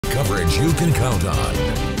you can count on.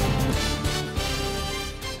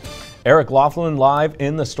 Eric Laughlin live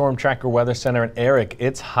in the Storm Tracker Weather Center. And Eric,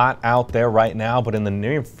 it's hot out there right now, but in the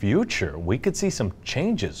near future, we could see some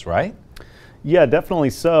changes, right? Yeah,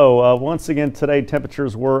 definitely so. Once again, today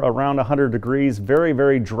temperatures were around 100 degrees, very,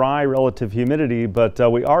 very dry relative humidity, but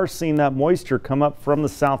we are seeing that moisture come up from the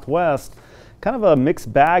southwest. Kind of a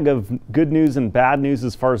mixed bag of good news and bad news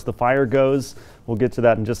as far as the fire goes. We'll get to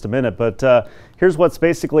that in just a minute, but here's what's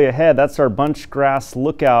basically ahead. That's our bunchgrass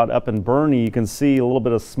lookout up in Boerne. You can see a little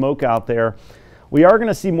bit of smoke out there. We are going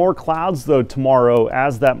to see more clouds though tomorrow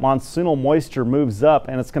as that monsoonal moisture moves up,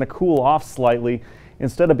 and it's going to cool off slightly.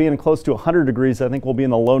 Instead of being close to 100 degrees, I think we'll be in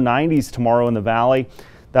the low 90s tomorrow in the valley.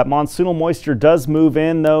 That monsoonal moisture does move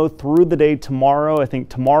in though through the day tomorrow. I think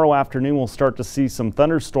tomorrow afternoon we'll start to see some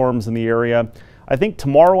thunderstorms in the area. I think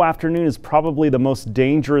tomorrow afternoon is probably the most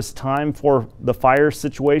dangerous time for the fire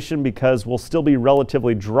situation because we'll still be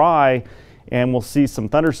relatively dry and we'll see some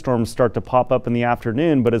thunderstorms start to pop up in the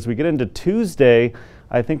afternoon. But as we get into Tuesday,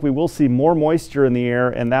 I think we will see more moisture in the air,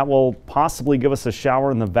 and that will possibly give us a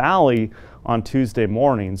shower in the valley on Tuesday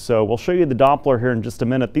morning. So we'll show you the Doppler here in just a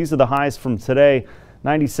minute. These are the highs from today.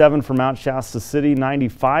 97 for Mount Shasta City,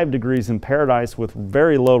 95 degrees in Paradise with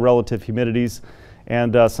very low relative humidities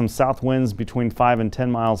and some south winds between 5 and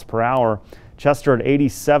 10 miles per hour. Chester at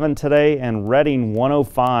 87 today and Redding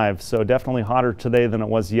 105, so definitely hotter today than it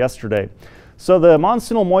was yesterday. So the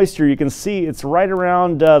monsoonal moisture, you can see it's right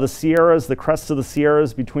around the Sierras, the crest of the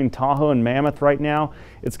Sierras between Tahoe and Mammoth right now.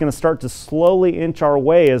 It's going to start to slowly inch our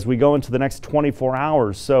way as we go into the next 24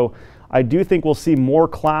 hours. So I do think we'll see more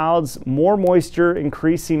clouds, more moisture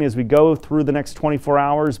increasing as we go through the next 24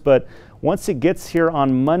 hours. But once it gets here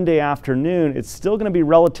on Monday afternoon, it's still going to be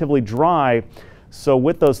relatively dry. So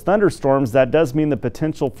with those thunderstorms, that does mean the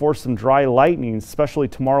potential for some dry lightning, especially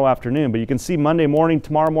tomorrow afternoon. But you can see Monday morning,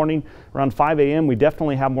 tomorrow morning, around 5 a.m., we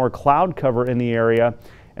definitely have more cloud cover in the area.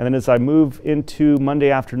 And then as I move into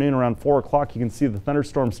Monday afternoon around 4 o'clock, you can see the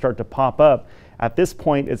thunderstorms start to pop up. At this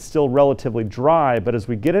point, it's still relatively dry, but as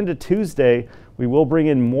we get into Tuesday, we will bring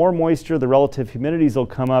in more moisture. The relative humidities will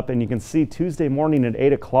come up, and you can see Tuesday morning at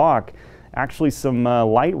 8 o'clock, actually some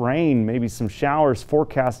light rain, maybe some showers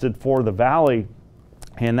forecasted for the valley.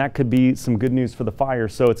 And that could be some good news for the fire.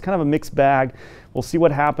 So it's kind of a mixed bag. We'll see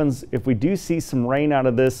what happens. If we do see some rain out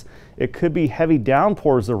of this, it could be heavy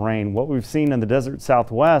downpours of rain. What we've seen in the desert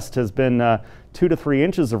Southwest has been 2 to 3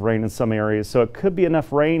 inches of rain in some areas. So it could be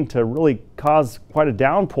enough rain to really cause quite a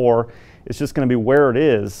downpour. It's just going to be where it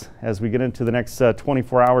is. As we get into the next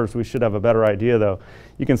 24 hours, we should have a better idea though.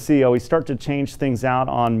 You can see we start to change things out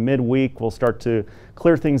on midweek. We'll start to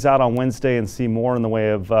clear things out on Wednesday and see more in the way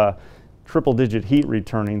of triple-digit heat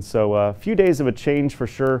returning. So a few days of a change for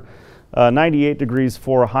sure. 98 degrees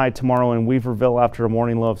for a high tomorrow in Weaverville after a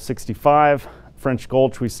morning low of 65. French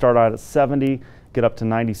Gulch, we start out at 70, get up to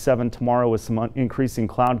 97 tomorrow with some increasing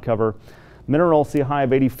cloud cover. Mineral, see a high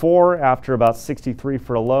of 84 after about 63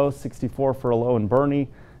 for a low, 64 for a low in Boerne,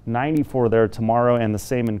 94 there tomorrow, and the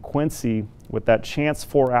same in Quincy with that chance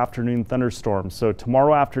for afternoon thunderstorms. So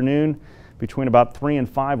tomorrow afternoon, between about 3 and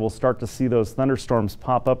 5, we'll start to see those thunderstorms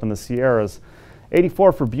pop up in the Sierras.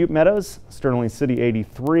 84 for Butte Meadows, Sterling City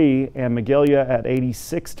 83, and Magalia at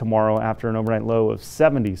 86 tomorrow after an overnight low of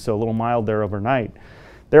 70, so a little mild there overnight.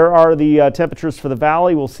 There are the temperatures for the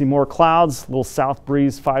valley. We'll see more clouds, a little south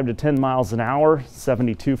breeze 5 to 10 miles an hour,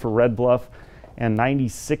 72 for Red Bluff, and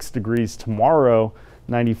 96 degrees tomorrow,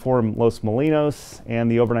 94 in Los Molinos,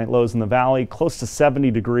 and the overnight lows in the valley, close to 70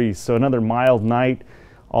 degrees, so another mild night.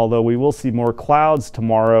 Although we will see more clouds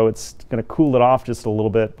tomorrow, it's going to cool it off just a little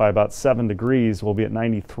bit by about 7 degrees. We'll be at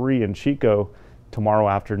 93 in Chico tomorrow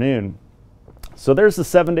afternoon. So there's the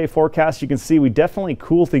 7-day forecast. You can see we definitely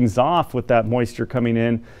cool things off with that moisture coming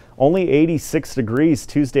in. Only 86 degrees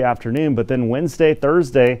Tuesday afternoon, but then Wednesday,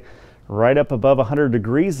 Thursday, right up above 100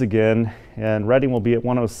 degrees again, and Redding will be at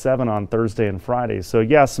 107 on Thursday and Friday. So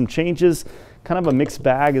yeah, some changes. Kind of a mixed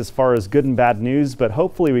bag as far as good and bad news, but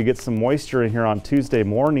hopefully we get some moisture in here on Tuesday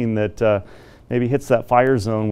morning that maybe hits that fire zone.